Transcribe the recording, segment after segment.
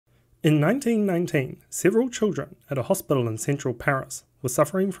In 1919, several children at a hospital in central Paris were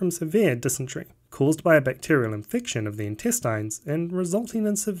suffering from severe dysentery, caused by a bacterial infection of the intestines and resulting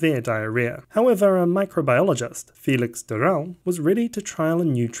in severe diarrhea. However, a microbiologist, Félix Durel, was ready to trial a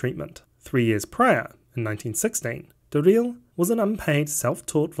new treatment. 3 years prior, in 1916, Durel was an unpaid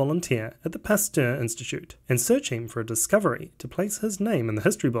self-taught volunteer at the Pasteur Institute and searching for a discovery to place his name in the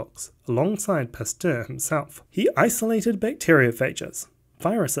history books alongside Pasteur himself. He isolated bacteriophages,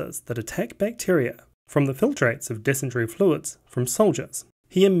 viruses that attack bacteria, from the filtrates of dysentery fluids from soldiers.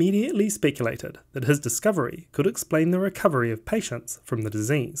 He immediately speculated that his discovery could explain the recovery of patients from the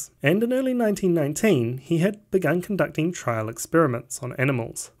disease, and in early 1919 he had begun conducting trial experiments on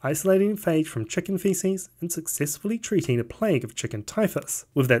animals, isolating phage from chicken feces and successfully treating a plague of chicken typhus.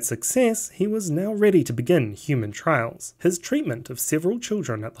 With that success, he was now ready to begin human trials. His treatment of several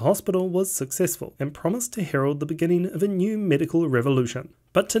children at the hospital was successful and promised to herald the beginning of a new medical revolution.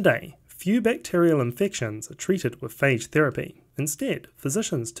 But today, few bacterial infections are treated with phage therapy. Instead,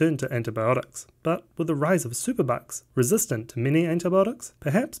 physicians turn to antibiotics, but with the rise of superbugs resistant to many antibiotics,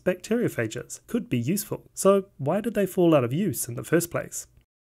 perhaps bacteriophages could be useful. So why did they fall out of use in the first place?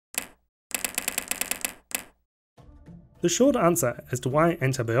 The short answer as to why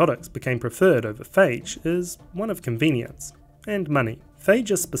antibiotics became preferred over phage is one of convenience and money. Phage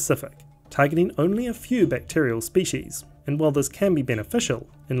is specific, targeting only a few bacterial species, and while this can be beneficial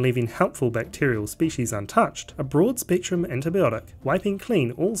in leaving helpful bacterial species untouched, a broad-spectrum antibiotic, wiping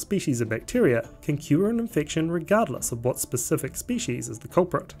clean all species of bacteria, can cure an infection regardless of what specific species is the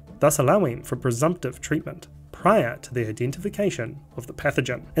culprit, thus allowing for presumptive treatment prior to the identification of the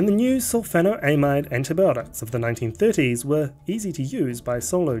pathogen. And the new sulfanoamide antibiotics of the 1930s were easy to use by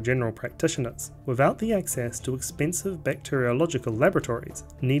solo general practitioners, without the access to expensive bacteriological laboratories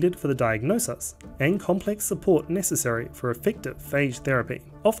needed for the diagnosis and complex support necessary for effective phage therapy.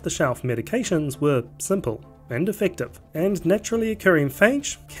 Off-the-shelf medications were simple and effective, and naturally occurring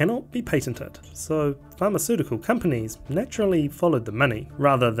phage cannot be patented, so pharmaceutical companies naturally followed the money,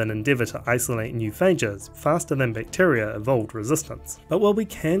 rather than endeavour to isolate new phages faster than bacteria evolved resistance. But while we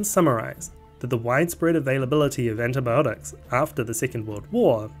can summarise that the widespread availability of antibiotics after the Second World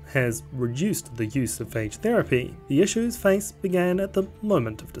War has reduced the use of phage therapy, the issues faced began at the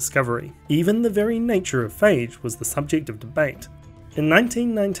moment of discovery. Even the very nature of phage was the subject of debate. In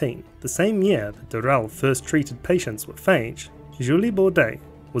 1919, the same year that Durel first treated patients with phage, Jules Bordet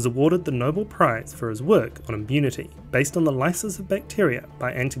was awarded the Nobel Prize for his work on immunity, based on the lysis of bacteria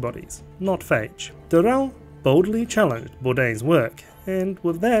by antibodies, not phage. Durel boldly challenged Bordet's work, and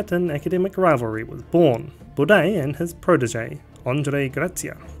with that an academic rivalry was born. Bordet and his protege, André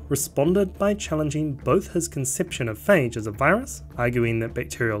Gracia, responded by challenging both his conception of phage as a virus, arguing that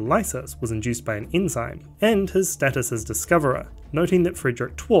bacterial lysis was induced by an enzyme, and his status as discoverer, noting that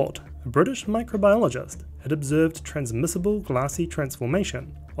Frederick Twort, a British microbiologist, had observed transmissible glassy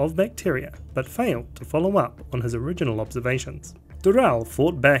transformation of bacteria, but failed to follow up on his original observations. Durel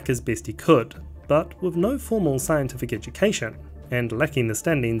fought back as best he could, but with no formal scientific education, and lacking the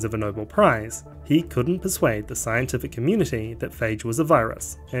standings of a Nobel Prize, he couldn't persuade the scientific community that phage was a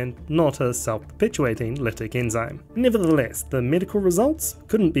virus, and not a self-perpetuating lytic enzyme. Nevertheless, the medical results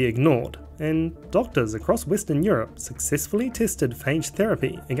couldn't be ignored, and doctors across Western Europe successfully tested phage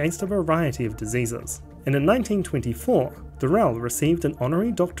therapy against a variety of diseases. And in 1924, Durel received an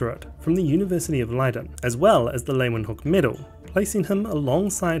honorary doctorate from the University of Leiden, as well as the Leeuwenhoek Medal, placing him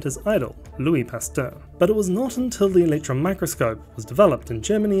alongside his idol, Louis Pasteur. But it was not until the electron microscope was developed in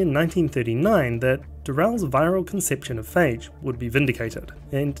Germany in 1939 that Durel's viral conception of phage would be vindicated,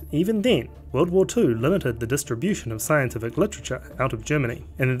 and even then, World War II limited the distribution of scientific literature out of Germany,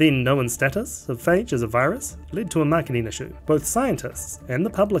 and the then known status of phage as a virus led to a marketing issue. Both scientists and the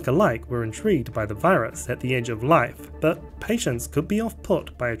public alike were intrigued by the virus at the edge of life, but patients could be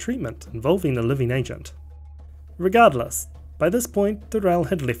off-put by a treatment involving a living agent. Regardless, by this point, Durel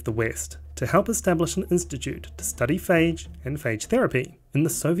had left the West to help establish an institute to study phage and phage therapy in the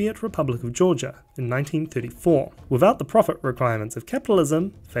Soviet Republic of Georgia in 1934. Without the profit requirements of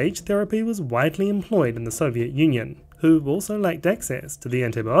capitalism, phage therapy was widely employed in the Soviet Union, who also lacked access to the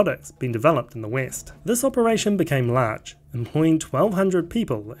antibiotics being developed in the West. This operation became large, employing 1,200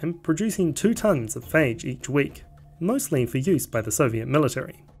 people and producing 2 tons of phage each week, mostly for use by the Soviet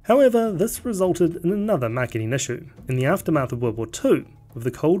military. However, this resulted in another marketing issue. In the aftermath of World War II, with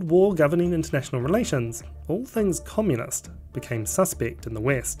the Cold War governing international relations, all things communist became suspect in the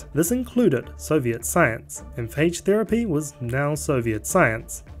West. This included Soviet science, and phage therapy was now Soviet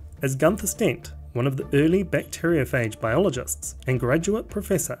science, as Gunther Stent, one of the early bacteriophage biologists and graduate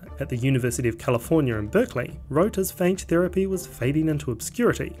professor at the University of California in Berkeley, wrote as phage therapy was fading into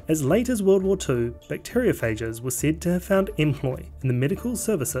obscurity. As late as World War II, bacteriophages were said to have found employ in the medical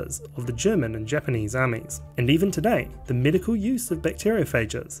services of the German and Japanese armies. And even today, the medical use of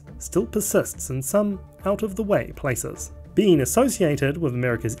bacteriophages still persists in some out-of-the-way places. Being associated with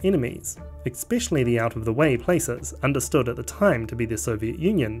America's enemies, especially the out-of-the-way places understood at the time to be the Soviet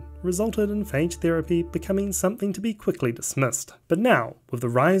Union, resulted in phage therapy becoming something to be quickly dismissed. But now, with the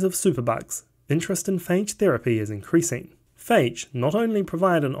rise of superbugs, interest in phage therapy is increasing. Phage not only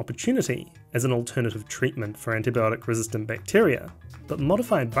provide an opportunity as an alternative treatment for antibiotic-resistant bacteria, but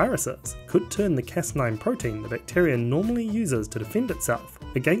modified viruses could turn the Cas9 protein the bacteria normally uses to defend itself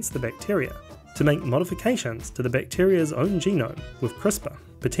against the bacteria to make modifications to the bacteria's own genome with CRISPR,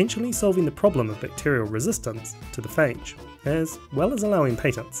 potentially solving the problem of bacterial resistance to the phage, as well as allowing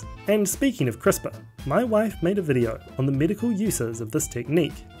patents. And speaking of CRISPR, my wife made a video on the medical uses of this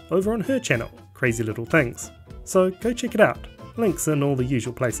technique over on her channel, Crazy Little Things. So go check it out, links in all the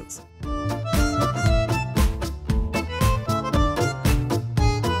usual places.